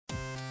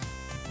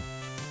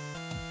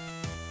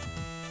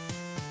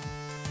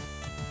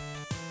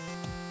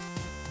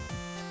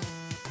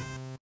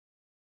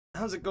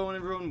How's it going,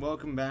 everyone?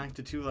 Welcome back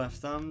to Two Left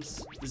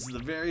Thumbs. This is the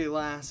very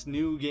last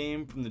new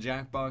game from the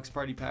Jackbox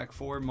Party Pack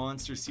 4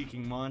 Monster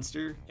Seeking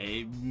Monster,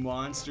 a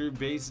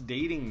monster-based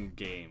dating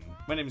game.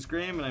 My name is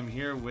Graeme, and I'm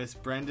here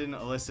with Brendan,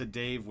 Alyssa,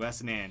 Dave,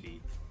 Wes, and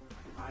Andy.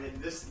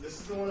 This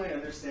is the one I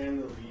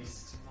understand the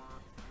least,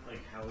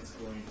 like how it's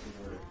going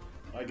to work.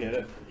 I get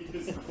it. You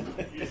just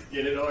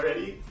get it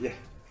already? Yeah.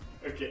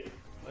 Okay.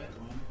 What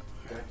one?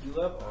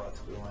 Dracula? Oh,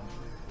 that's a good one.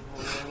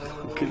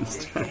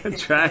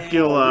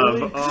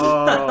 Dracula.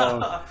 Oh.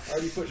 I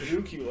already put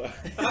Dracula.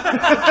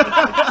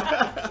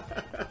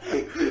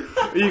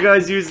 You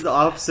guys use the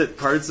opposite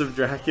parts of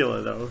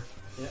Dracula, though.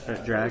 Yeah,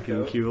 Drac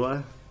and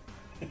Cula.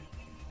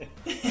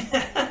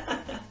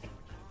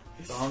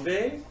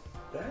 Zombie?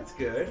 That's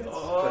good. That's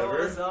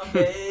clever.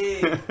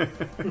 Zombie!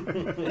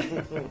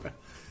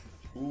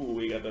 Ooh,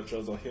 we got to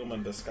choose a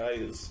human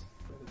disguise.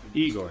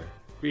 Igor.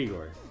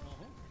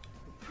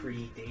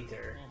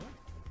 Predator.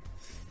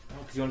 Oh,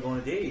 because you want to go on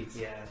a date.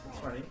 Yeah, That's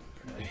funny.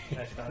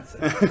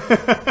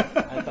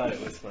 I thought it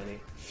was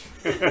funny.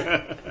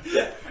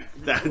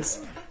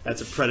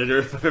 That's a predator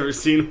if I've ever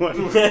seen one.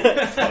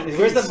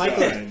 Where's the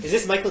Michael? Is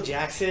this Michael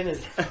Jackson?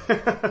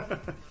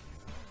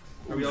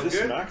 Are we all this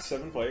good? max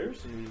 7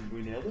 players and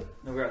we nailed it?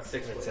 No, we're at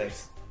 6 We're at players.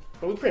 6.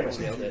 But we pretty much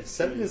nailed it.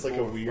 7 is like a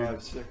 4, weird.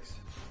 5, 6.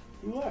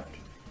 Who left?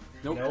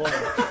 Nope. No one.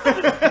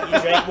 You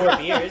drank more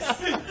beers.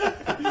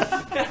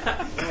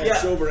 Yeah.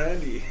 Sober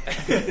Andy.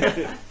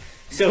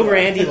 Sober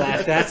Andy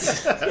left.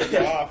 That's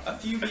Off. A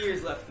few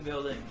beers left the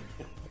building.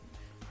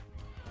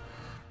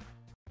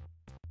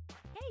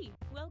 Hey,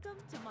 welcome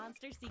to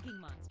Monster Seeking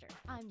Monster.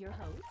 I'm your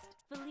host,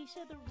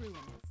 Felicia the Ruinous.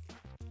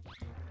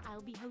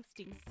 I'll be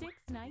hosting 6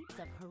 nights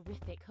of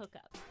horrific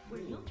hookups,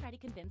 where you'll try to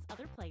convince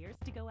other players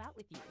to go out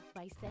with you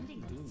by sending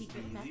them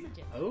secret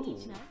messages. Oh.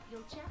 Each night,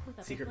 you'll chat with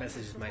other Secret players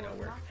messages might not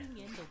before work. locking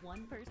in the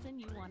one person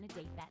you want to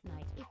date that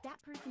night. If that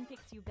person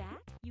picks you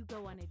back, you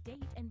go on a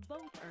date and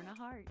both earn a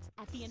heart.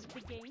 At the end of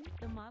the game,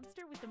 the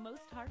monster with the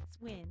most hearts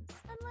wins,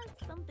 unless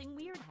something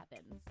weird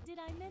happens. Did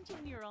I mention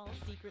you're all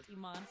secretly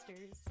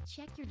monsters?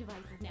 Check your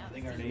devices now. I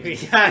think our to see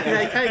names- yeah,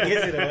 that kind of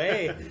gives it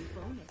away.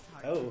 bonus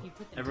hearts Oh. if you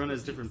put them Everyone to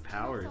has different use.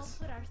 powers.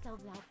 Let's all put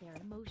ourselves out there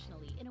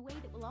emotionally in a way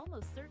that will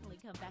almost certainly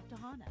come back to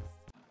haunt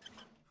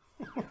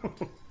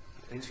us.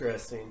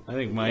 Interesting. I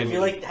think I mine.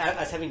 feel like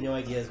us having no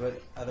ideas what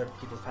other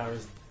people's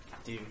powers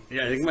do.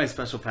 Yeah, I think my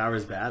special power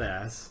is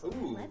badass.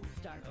 Ooh. Let's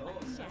start by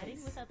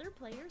chatting with other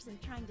players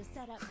and trying to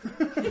set up 4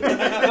 messages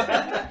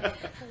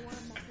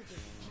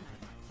each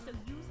night. So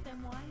use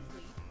them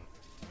wisely.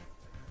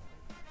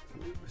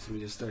 So we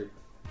just start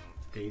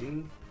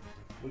dating?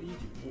 What do you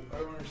do? I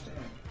don't understand.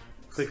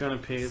 Click on a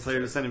player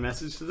to send a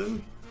message to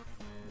them?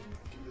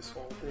 Do this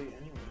all day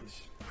anyways.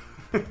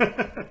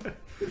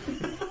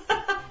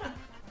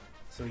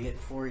 So we get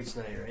 4 each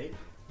night, right?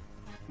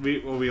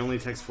 we only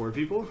text 4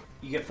 people?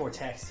 You get 4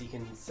 texts. You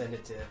can send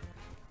it to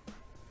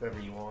whoever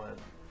you want.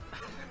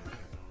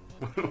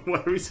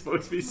 What are we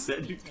supposed to be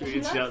sending to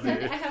each I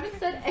other? haven't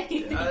said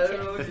anything. I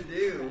don't know what to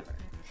do.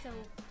 So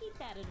keep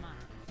that in mind.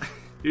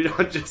 You're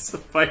not just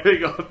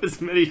firing off as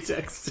many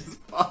texts as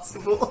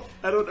possible.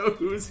 I don't know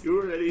who's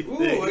who or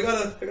anything. Ooh, I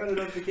got a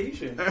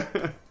notification.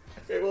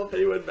 Okay, well, if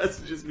anyone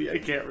messages me, I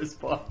can't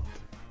respond.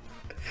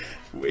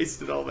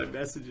 Wasted all my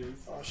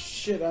messages. Oh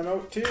shit, I'm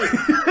out too.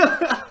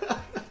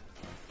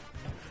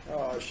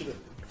 Oh, I should have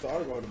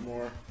thought about it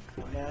more.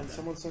 Man,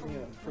 someone sent me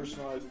a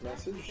personalized Send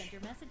message. your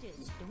messages.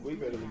 This is Don't way be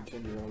better than bad.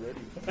 Tinder already.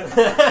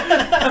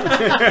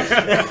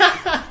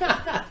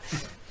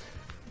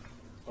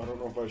 I don't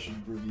know if I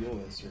should reveal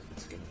this or if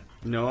it's gonna.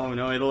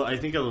 No, I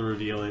think it'll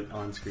reveal it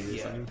on screen this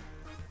Yeah. time.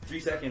 3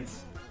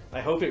 seconds.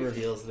 I hope it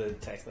reveals the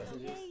text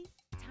messages. Okay,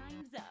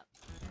 time's up.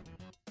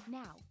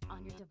 Now,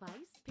 on your device,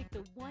 pick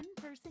the one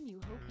person you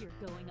hope you're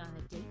going on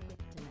a date with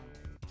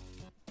tonight.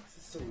 This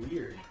is so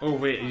weird. Oh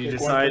wait, you Pick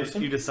one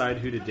person? decide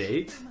who to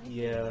date?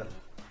 Yeah.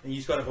 And you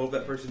just gotta hope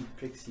that person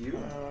picks you.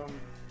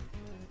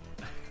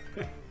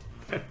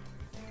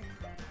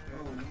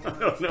 I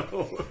don't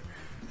know.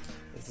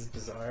 This is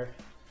bizarre.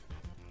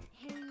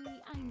 Hey,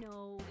 I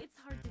know, it's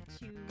hard to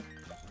choose.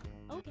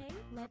 Okay,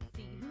 let's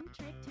see who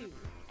tricked who.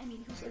 I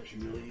mean, who It's tricked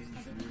actually who. really easy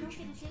And for if me you to don't get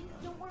a choose. date,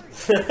 don't worry.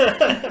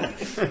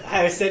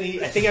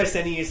 I think I was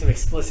sending you some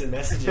explicit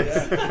messages.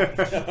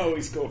 I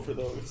always go for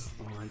those.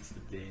 Oh, it's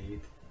the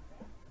date.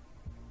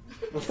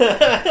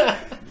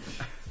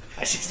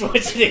 I just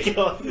want you to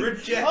go.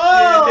 Rejected!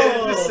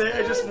 Oh! Just say,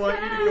 I just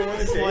want you to go on I a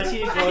just want date.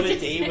 you to go on a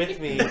date with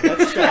me.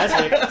 That's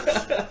tragic.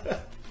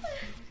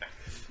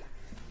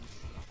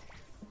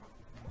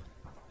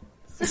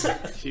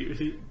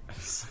 Cutie. I'm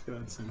sucking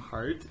on some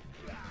heart.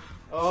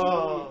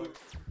 Oh.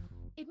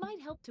 It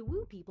might help to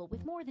woo people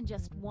with more than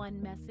just one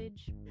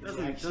message.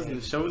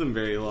 Doesn't show them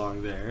very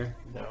long there.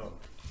 No.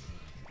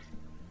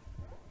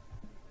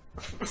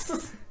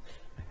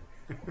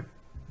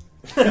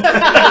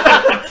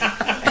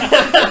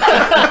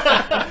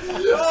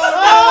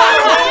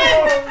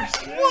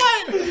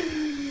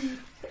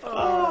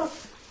 Oh,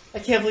 I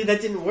can't believe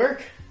that didn't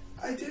work.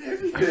 I did I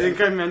everything.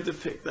 think I meant to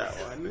pick that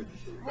one.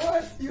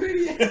 What? You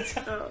idiot.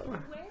 Oh.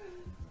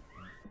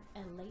 A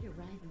later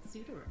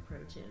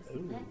matches.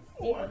 Ooh. Let's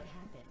see what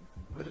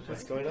happens.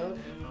 What's going on?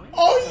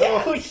 Oh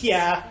yeah! Oh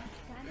yeah!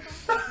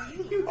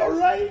 Kind of All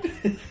right.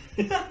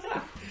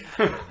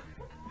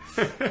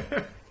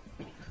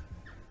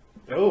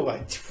 Oh,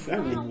 I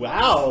mean,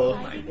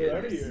 wow! Get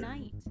out of here.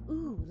 Night.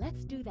 Ooh,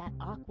 let's do that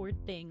awkward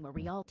thing where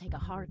we all take a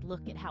hard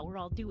look at how we're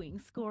all doing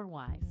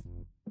score-wise.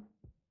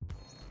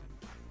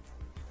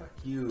 Fuck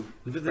you.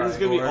 But then it's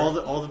gonna be all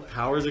the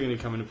powers are gonna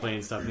come into play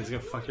and stuff, and it's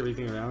gonna fuck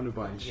everything around a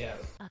bunch. Yeah.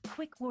 A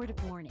quick word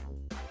of warning.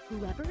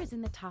 Whoever is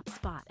in the top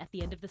spot at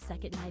the end of the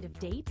second night of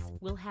dates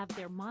will have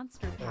their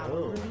monster power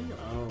Oh. revealed.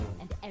 Oh.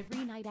 And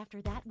every night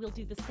after that, we'll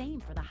do the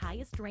same for the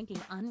highest ranking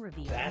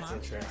unrevealed That's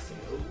monster. interesting.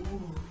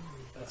 Ooh,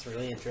 that's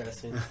really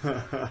interesting.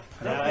 Now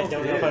I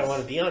don't know if I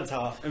want to be on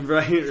top.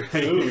 Right.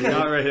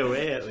 Not right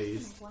away, at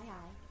least. FYI,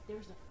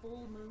 there's a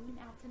full moon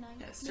out tonight.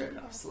 Yeah, start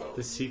off slow.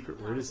 The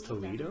secret word is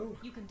Toledo?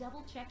 You can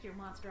double check your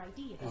monster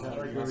ID if Is it's that in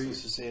right? your You're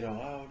supposed to say it out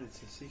loud.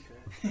 It's a secret.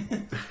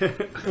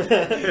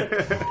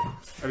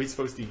 Are we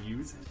supposed to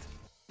use it?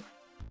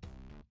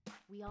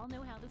 We all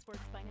know how this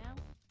works by now.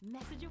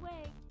 Message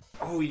away.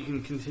 Oh, you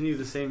can continue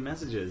the same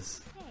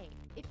messages. Hey,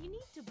 if you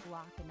need to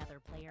block another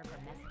player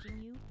from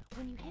messaging you,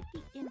 when you hit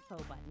the info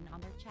button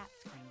on their chat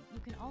screen, you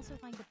can also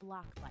find the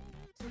block button,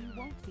 so you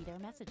won't see their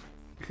messages.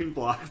 You can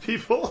block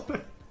people.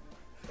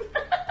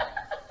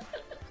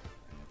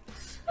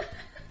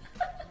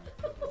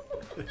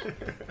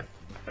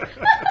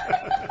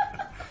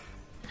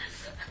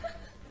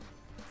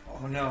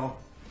 Oh no.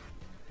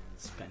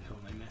 Spent all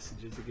my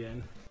messages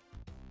again.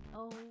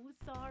 Oh,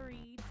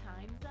 sorry,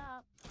 time's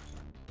up.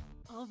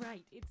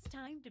 Alright, it's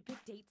time to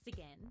pick dates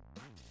again.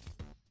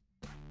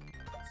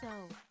 So,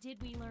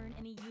 did we learn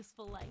any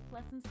useful life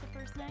lessons the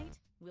first night?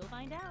 We'll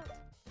find out.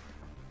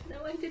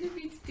 No, I didn't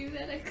mean to do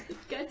that. I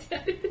couldn't get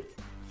at it.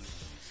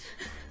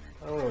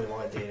 I don't really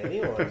want to date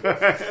anyone.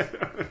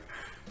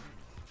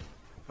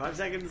 5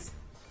 seconds.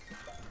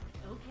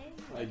 Okay.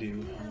 I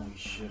do. Holy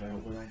shit! I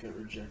hope I don't get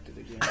rejected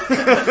again.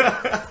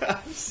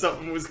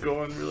 Something was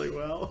going really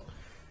well.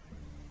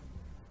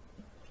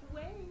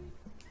 Wait.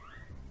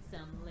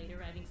 Some late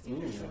arriving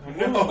students.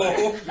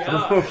 No.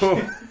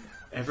 Yeah.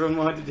 Everyone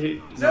wanted to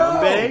date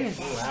Zombie?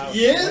 Wow.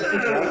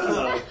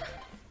 Yeah.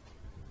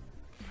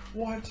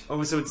 What?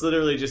 Oh, so it's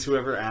literally just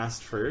whoever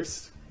asked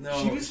first? No.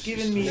 She was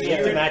giving me. You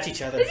have to match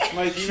each other.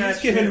 Like she's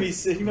giving me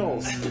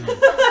signals.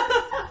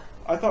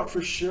 I thought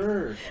for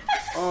sure.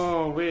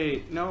 Oh,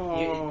 wait,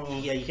 no.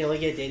 Yeah, you can only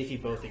get a date if you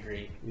both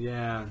agree.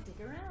 Yeah. Stick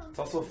around. It's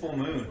also a full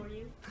moon. For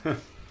you.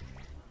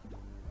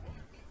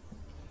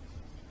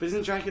 But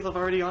isn't Dracula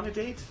already on a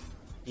date?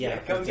 Yeah,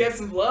 Come get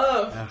some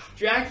love. Ugh.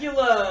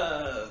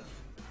 Dracula.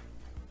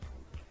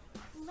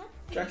 Let's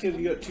see Jackie, if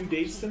have you got anyone 2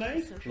 dates social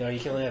tonight? No, you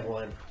can only have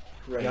one.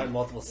 You got Right.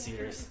 multiple Saw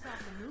suitors. some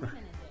movement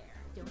in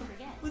there. Don't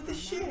forget. What the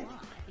from shit? now on,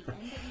 At the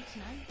end of each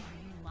night, a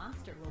new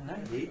monster will When I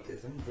be hate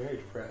this, I'm very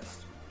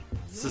depressed.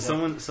 So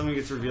someone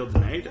gets revealed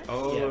tonight?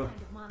 Oh. Yeah. What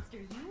kind of monster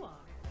you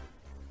are.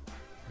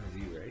 Is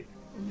he right?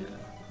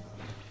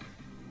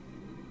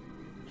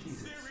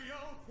 Jesus.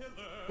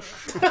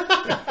 Steal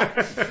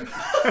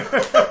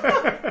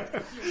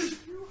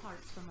 2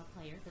 hearts from a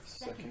player the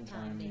second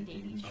time they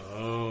date each other.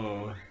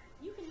 Oh.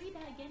 You can read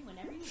that again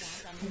whenever you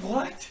want on the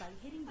What? website by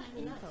hitting the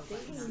info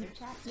button on their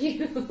chat. You.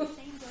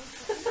 Same goes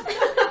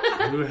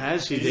for Who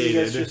has she Did you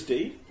guys dated? just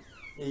date?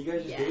 Yeah, you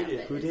guys just Yeah, dated.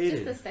 but Who it's dated?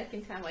 just the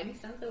second time. Why do you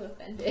sound so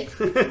offended?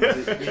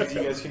 It means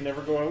you guys can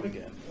never go out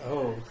again.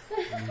 Oh.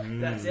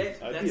 That's it.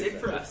 I'd That's be it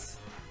for offended. us.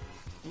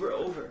 We're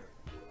over.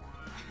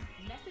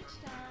 message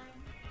time.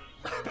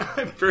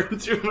 I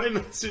burned through my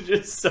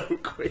messages so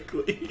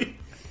quickly.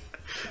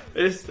 I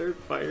just start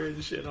firing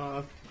shit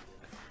off.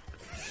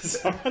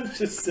 Someone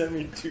just sent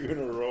me 2 in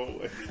a row.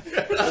 Like,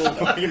 oh,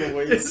 fucking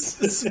waste.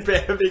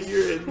 Spamming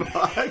your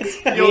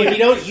inbox. I mean, if you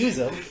don't use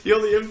them. You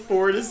only have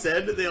 4 to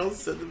send, and they all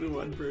send them to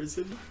one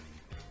person.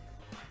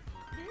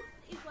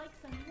 This is like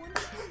some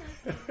wonderful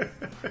night.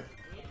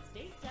 It's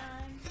date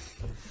time.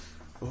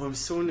 Oh, I'm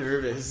so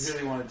nervous. I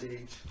really want to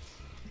date.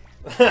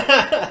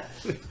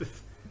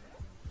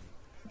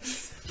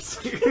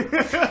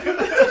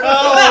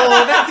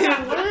 Oh, that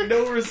didn't work.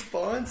 No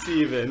response,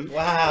 even.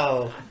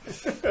 Wow.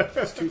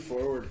 It's too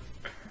forward.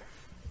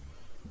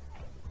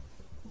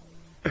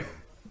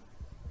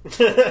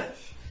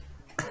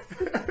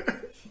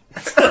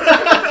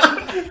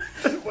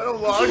 What a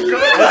long I was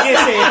gonna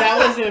say, if that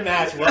wasn't a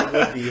match, what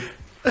would be?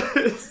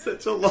 It's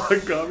such a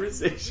long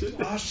conversation.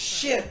 Oh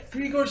shit!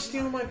 Grigor's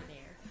stealing my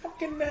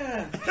fucking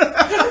man.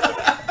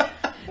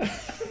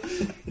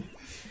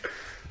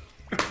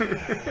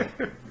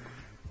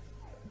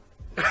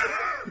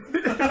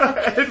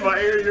 I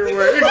admire your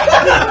work.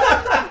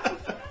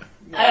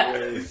 No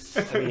way.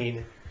 I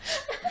mean,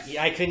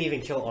 yeah, I couldn't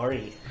even kill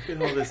Arnie.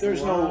 Look at all this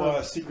There's no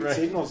love. secret Right.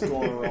 signals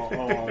going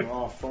on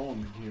off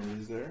phone here,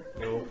 is there?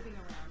 No. Moving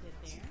around it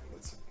there.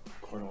 That's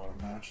quite a lot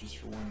of matches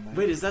for one night.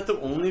 Wait, is that the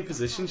only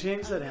position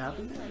change that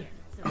happened? Player.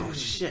 So Oh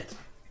shit.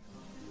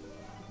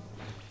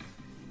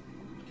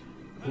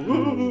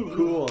 Ooh,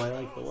 cool. I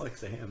like the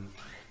looks of him.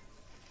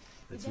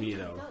 That's me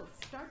Adventure though.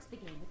 Ghost starts the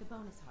game with a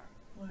bonus heart.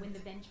 When the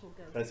vengeful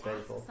ghost That's asks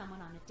vengeful. someone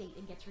on a date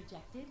and gets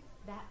rejected,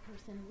 that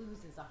person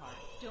loses a heart.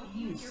 Don't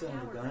You use your son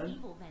of a power for gun.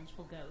 evil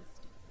vengeful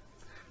ghost.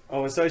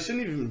 Oh, so I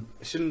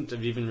shouldn't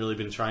have even really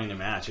been trying to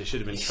match. I should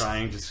have been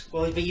trying just.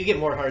 Well, but you get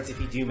more hearts if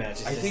you do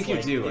match. It's I just think you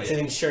like, do. It's an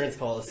insurance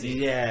policy.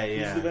 Yeah, Who's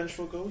yeah. the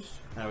vengeful ghost?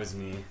 That was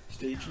me.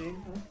 Stage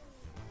name? Huh?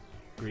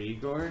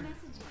 Grigor.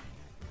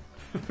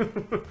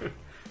 Messaging.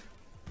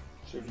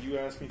 So if you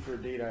ask me for a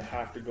date, I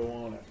have to go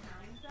on it.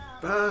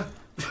 Time's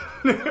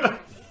up.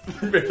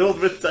 Riddled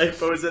with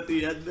typos at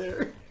the end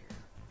there.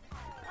 Oh,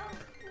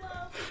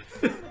 love.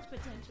 So much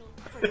potential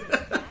for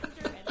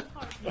disaster and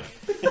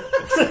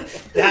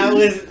hardness. That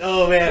was.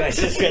 Oh man, I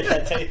just read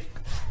that typo.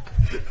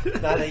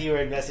 Not that you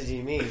were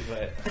messaging me,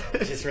 but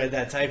I just read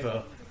that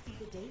typo. See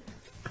the date?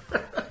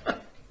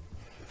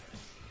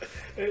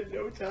 I had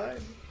no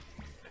time.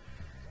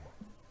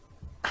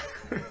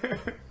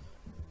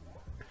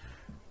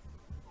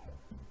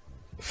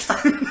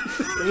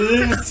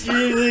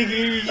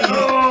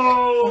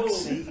 Oh!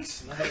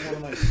 Sakes, not one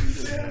of my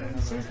suitors.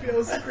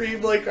 I'll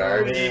scream like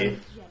Arby.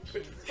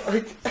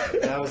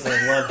 That was a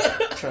love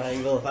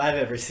triangle if I've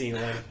ever seen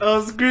one.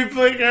 I'll scream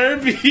like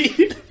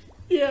Arby.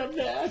 Yeah,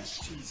 match.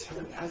 Jeez,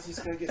 how's this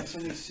guy getting so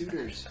many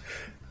suitors?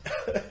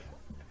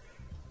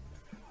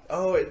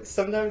 Oh,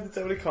 sometimes it's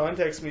out of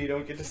context when you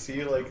don't get to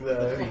see like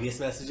the. Previous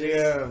messages.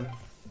 Yeah.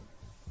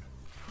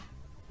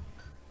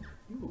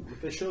 Ooh,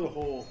 if they show the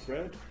whole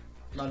thread?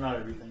 No, not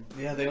everything.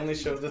 Yeah, they only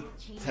show the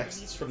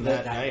texts from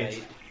That that night.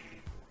 night.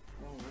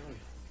 Oh, really?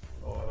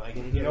 Oh, am I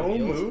gonna get No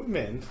revealed?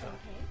 movement. Okay,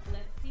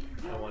 let's see.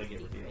 I don't want to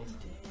get revealed.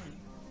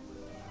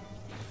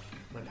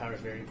 My power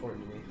is very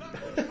important to me.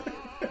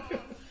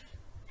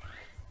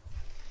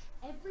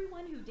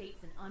 Everyone who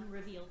dates an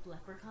unrevealed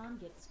leprechaun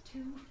gets 2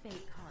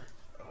 fake hearts.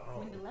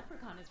 When the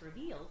leprechaun is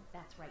revealed,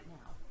 that's right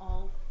now,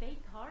 all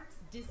fake hearts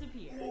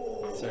disappear.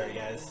 Sorry,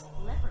 guys.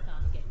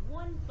 Leprechauns get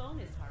 1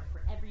 bonus heart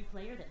for every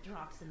player that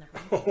drops in the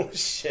rankings. Oh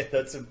shit,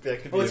 that could be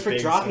Oh, it's a for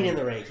big dropping swing. in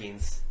the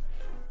rankings.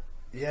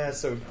 Yeah,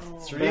 so But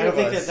three I don't of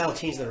think us. that'll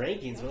change the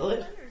rankings, will it?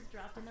 Winners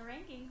dropped in the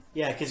rankings.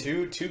 Yeah, because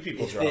Two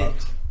people if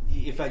dropped.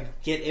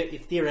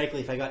 if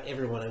theoretically if I got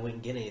everyone, I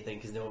wouldn't get anything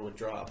because no one would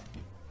drop.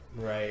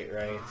 Right.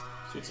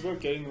 So it's about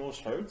getting the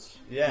most hearts?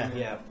 Yeah.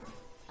 Yeah.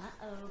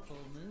 Uh-oh, full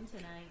moon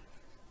tonight.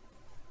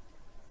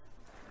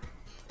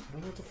 I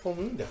wonder what the full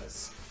moon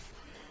does.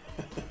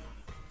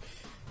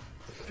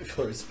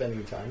 People are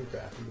spending time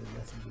crafting the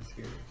messages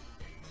here.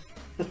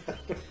 I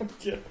don't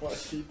get why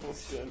people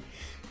send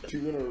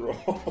 2 in a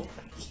row.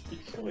 You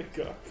only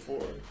got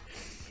 4.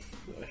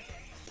 I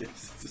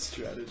guess it's a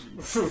strategy.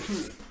 Time to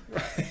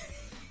pick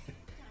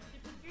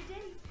your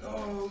date.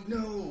 Oh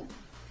no!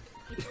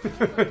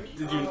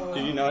 Did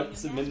you not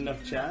submit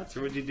enough chats,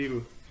 or what'd you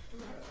do?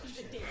 Let's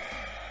see the date.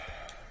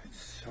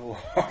 So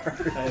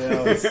hard. I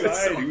know. It's so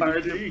Decide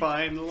hard who to date.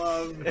 find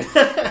love.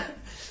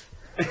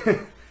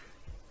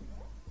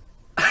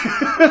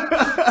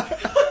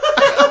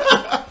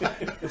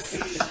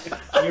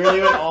 You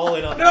really went all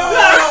in on that.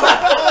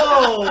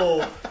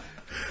 No!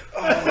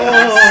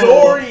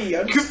 Sorry,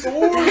 I'm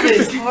sorry.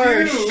 It's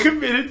harsh.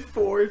 Committed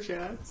 4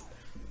 chats.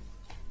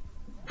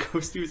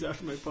 Ghosty was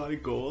after my pot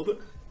of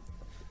gold.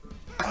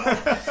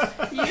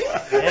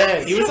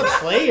 Yeah, he was a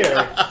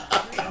player.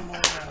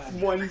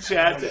 1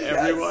 chat to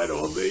everyone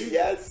only.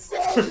 Yes,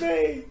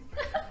 sorry.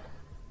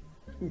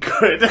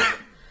 Good.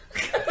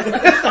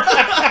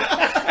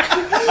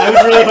 I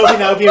was really hoping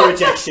that would be a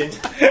rejection.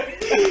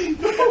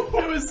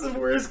 It was the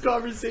worst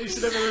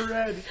conversation I've ever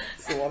read.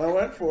 It's the one I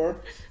went for.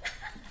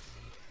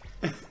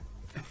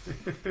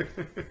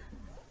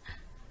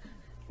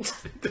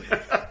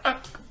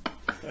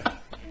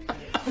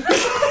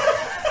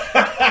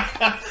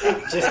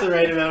 Just the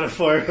right amount of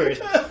forward.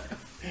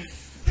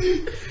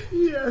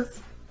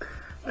 Yes.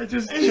 I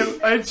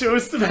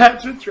chose to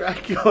match with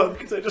Dracula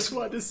because I just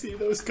wanted to see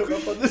those come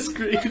up on the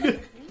screen. Things are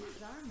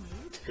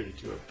moved. Turn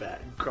into a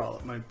bat and crawl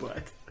up my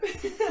butt.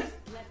 Let's see what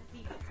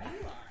you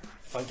are.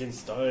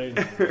 Frankenstein.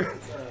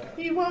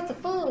 You want the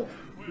phone?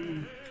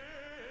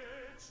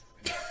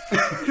 Witch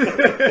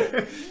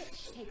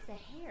takes a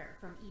hair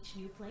from each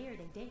new player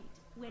they date.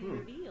 When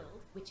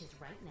revealed, which is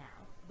right now,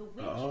 the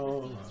witch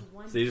receives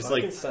 1 So they just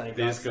Frankenstein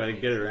they just gotta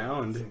get Some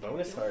around.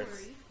 bonus Don't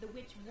hearts. worry, the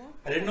witch won't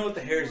I didn't know what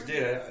the hairs more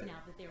did. hearts now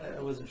that they're I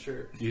revealed. wasn't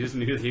sure. You just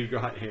knew that you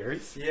got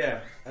hairs?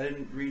 Yeah, I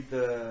didn't read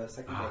the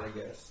second part, I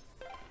guess.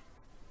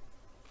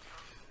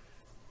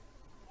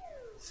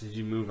 So did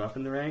you move up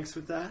in the ranks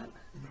with that?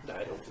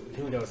 I don't.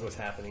 Who knows what's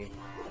happening?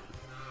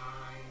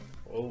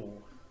 Oh.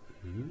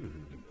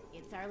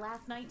 It's our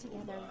last night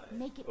together.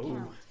 Make it Ooh.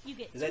 count. You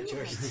get Is that 2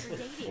 yours? hearts for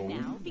dating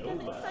now because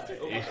it's such a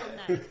special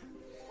night.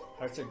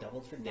 Hearts are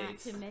doubled for Not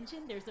dates. to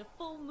mention there's a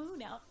full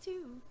moon out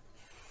too.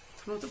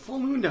 That's what the full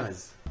moon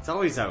does. It's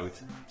always out.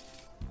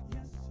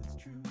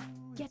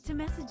 Get to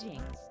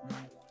messaging.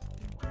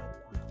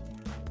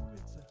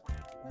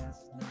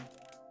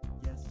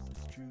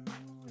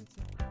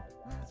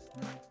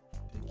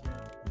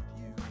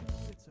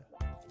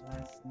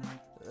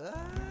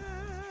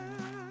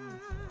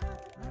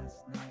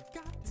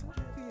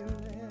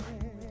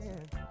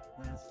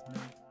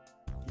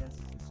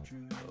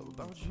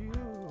 about you,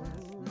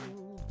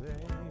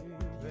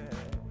 baby.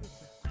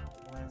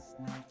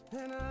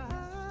 And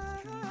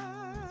I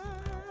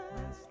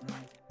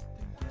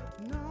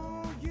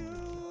know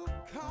you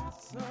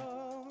caught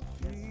some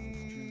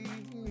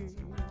feelings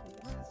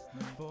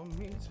for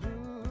me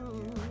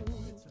too.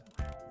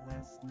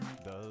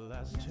 The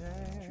last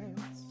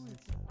chance,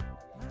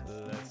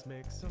 let's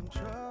make some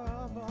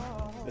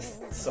trouble. This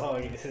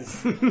song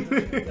is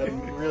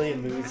really a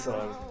mood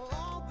song.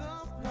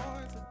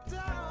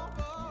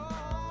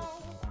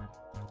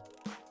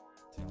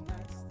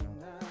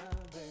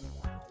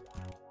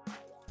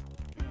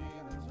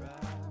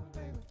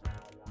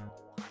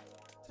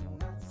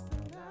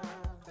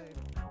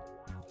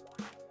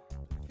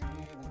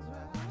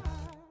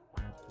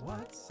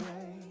 What say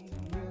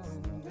you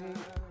and me?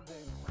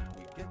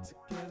 We get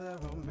together,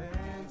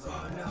 romance.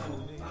 Oh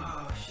no!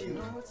 Oh shoot! You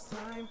know it's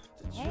time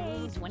to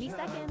Hey, 20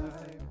 seconds.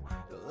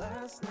 The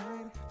last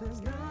night,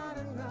 there's not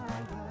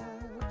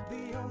another.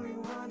 The only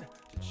one to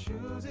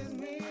choose is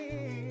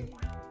me.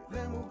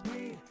 Then we'll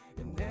be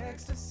in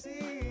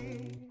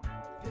ecstasy.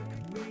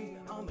 Pick me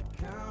on the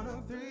count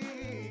of 3.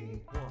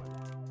 1,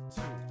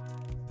 2,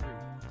 3.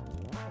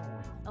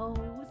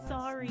 Oh,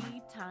 sorry.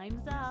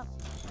 Time's up.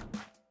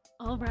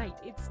 All right,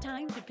 it's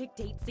time to pick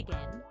dates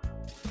again.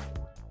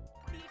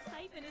 The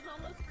excitement is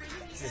almost bringing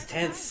me This is back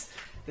tense.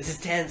 This is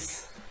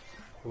tense.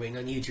 We're waiting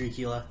on you,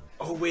 Dracula.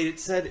 Oh wait, it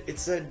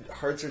said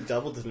hearts are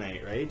double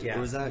tonight, right? Yeah.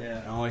 What was that?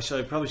 Yeah. Oh, I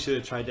probably should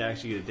have tried to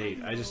actually get a date.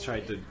 I just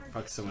tried to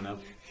fuck someone up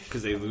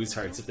because they lose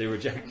hearts if they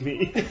reject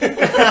me.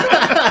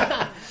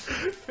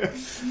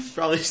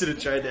 Probably should have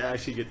tried to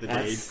actually get the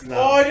That's date. not-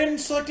 Oh, I didn't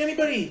select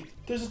anybody.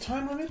 There's a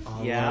time limit.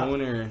 Oh, Yeah.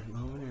 loner.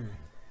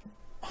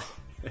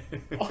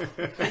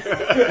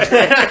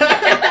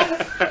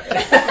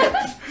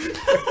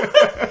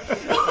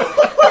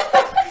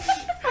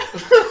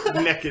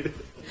 Naked.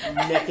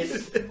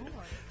 Naked.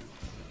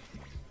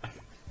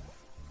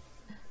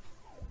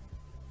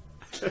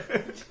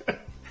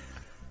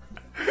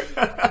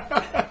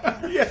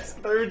 Yes,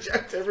 if I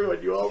reject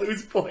everyone, you all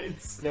lose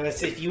points. No,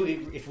 it's if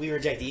we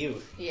reject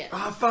you. Yeah.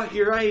 Oh fuck,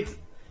 you're right.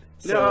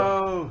 So,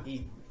 No.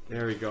 you-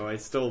 There we go. I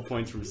stole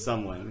points from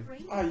someone.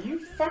 Oh, you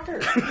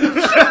fucker.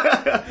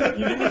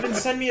 You didn't even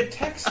send me a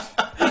text.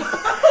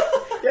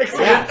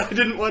 Yeah. I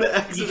didn't want to you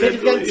accidentally. could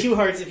have gotten 2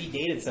 hearts if you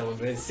dated someone,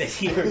 but instead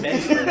you were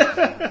vengeful.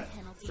 penalty.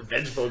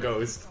 Vengeful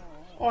ghost.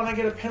 Oh, and I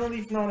get a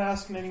penalty for not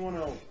asking anyone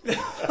out.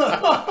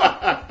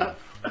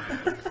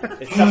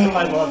 It's tough to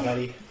find love,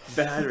 buddy.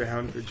 Bad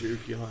round for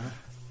Dracula.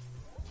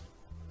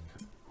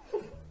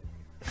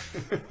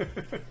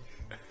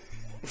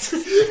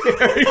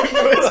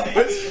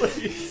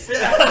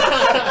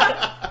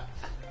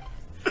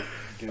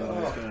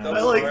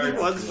 I like the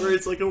ones where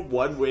it's like a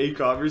one-way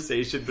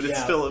conversation, but it's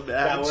Yeah, still a match.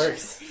 That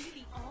works. The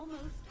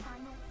almost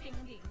final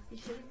standings. You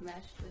should have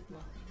matched with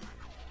mine.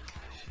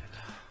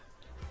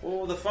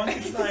 Oh, the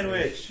Frankenstein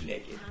witch. Time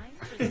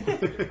for the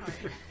after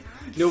party.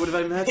 No, but if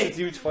I match with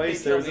you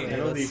twice, there's a Okay,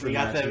 penalty for we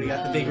got matching.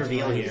 the big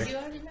reveal Did here. you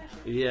already match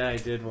with Yeah, I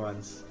did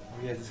once.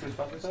 Oh, yeah, this gonna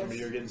fuck with Some of us?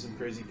 you are getting some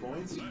crazy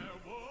points.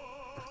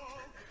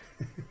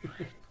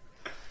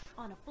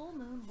 On a full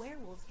moon,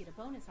 werewolves get a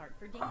bonus heart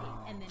for dating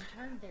and then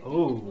turn their date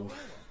Oh. into a werewolf.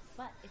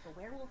 But if a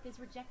werewolf is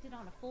rejected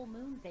on a full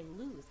moon, they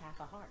lose half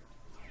a heart.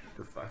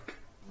 The fuck?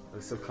 That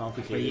was so But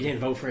complicated. you didn't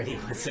vote for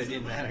anyone, so it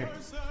didn't matter.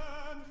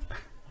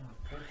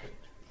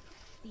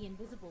 The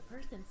invisible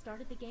person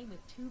started the game with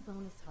 2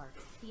 bonus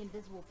hearts. The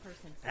invisible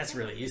person That's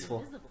really useful.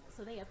 invisible,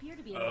 so they appear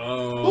to be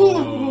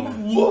Oh,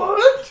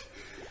 what?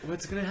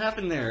 What's gonna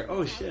happen there?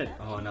 Oh shit!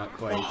 Oh, not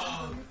quite.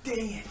 Oh,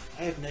 dang it.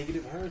 I have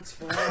negative hearts.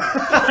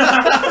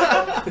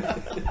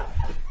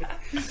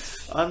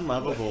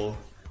 Unlovable.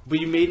 But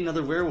you made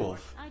another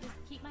werewolf. I just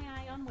keep my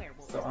eye on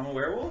werewolves. So I'm a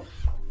werewolf?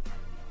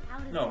 How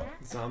does No.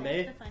 that Zombie?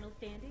 affect the final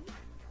standing?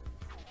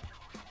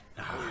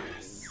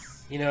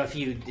 You know, if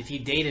you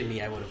dated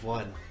me, I would have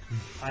won.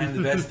 I am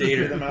the best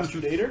You're the dater. master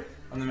dater?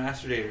 I'm the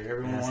master dater.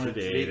 Everyone Master wanted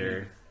to date me.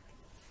 dater.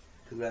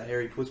 Because that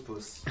hairy puss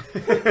puss.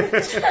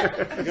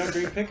 You got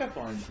great pickup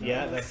lines. now.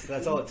 Yeah,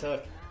 that's all it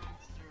took.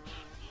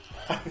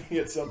 I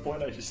think at some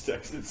point I just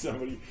texted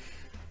somebody,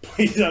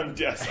 please, I'm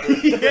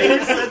desperate.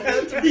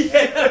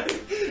 Yeah,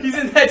 he's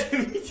in that to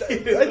me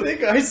too. I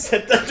think I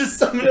said that to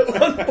someone at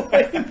one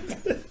point.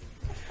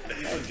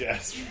 I'm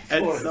desperate.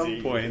 At for some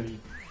dating. point.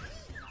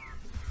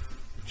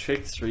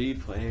 Trick 3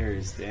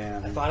 players, I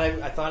damn. thought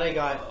I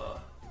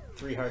got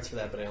 3 hearts for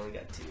that, but I only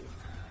got 2.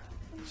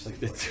 Like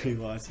the 3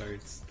 lost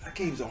hearts. That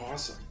game's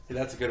awesome. Yeah,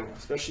 that's a good one.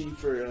 Especially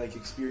for like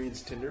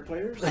experienced Tinder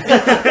players.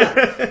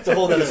 It's a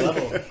whole other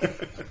level.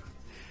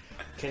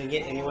 Can you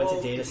get anyone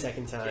to date a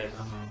second time?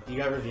 You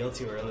got revealed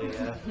too early,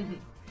 yeah.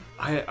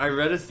 I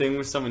read a thing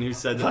with someone who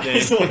said that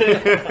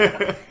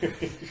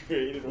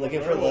Created one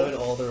Looking for love in werewolf.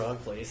 all the wrong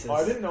places. Oh,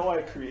 I didn't know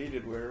I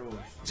created werewolves.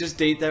 just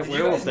date that Did you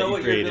werewolf guys that know you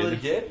what your created.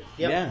 ability did?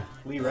 Yep. Yeah.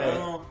 We read it.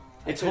 Oh,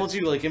 It told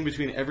you like in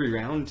between every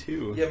round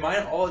too. Yeah,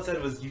 mine, all it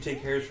said was you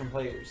take hairs from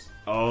players.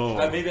 Oh.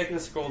 Maybe I could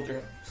have scrolled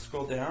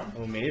down.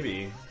 Oh,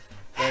 maybe.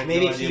 I have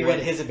Maybe no if idea you what-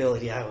 read his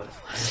ability, I would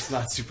have. It's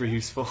not super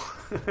useful.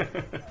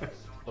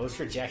 Most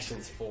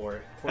rejections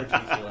 4. Poor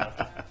Geeky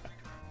left.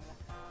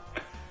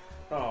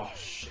 Oh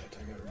shit!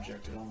 I got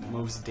rejected on that.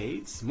 Most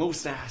dates?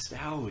 Most asked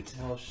out.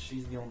 Well,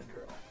 she's the only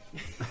girl.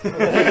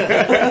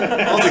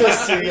 Also a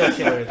serial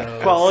killer though.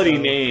 Quality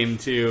so- name,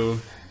 too.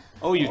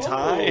 Oh, you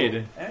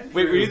tied. Andrew.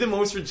 Wait, were you the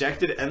most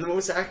rejected and the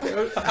most asked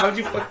out? How'd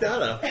you fuck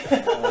that up?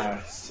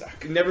 I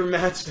suck. Never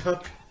matched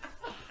up.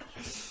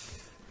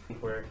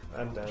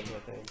 I'm done, I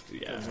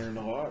think. Yeah. I learned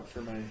a lot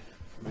for my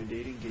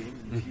dating game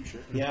in the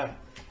future. Yeah.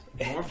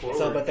 More It's all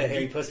forward. about that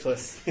hairy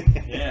puss.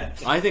 Yeah.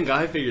 I think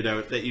I figured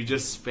out that you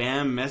just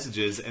spam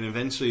messages and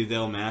eventually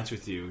they'll match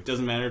with you. It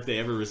doesn't matter if they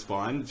ever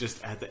respond,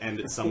 just at the end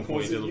at some point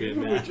Was it it'll you be a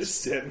who match.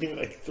 just sent me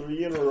like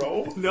 3 in a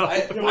row? No, I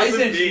it wasn't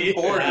sent me. you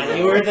 4 in a Yeah,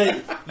 row.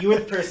 you were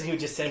the person who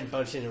just sent a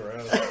bunch in a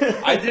row.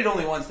 I did it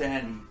only once to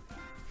Andy.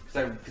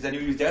 Because I knew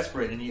he was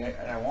desperate and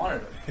I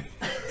wanted him.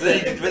 But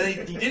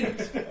then he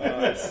didn't.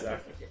 Oh, I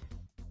suck.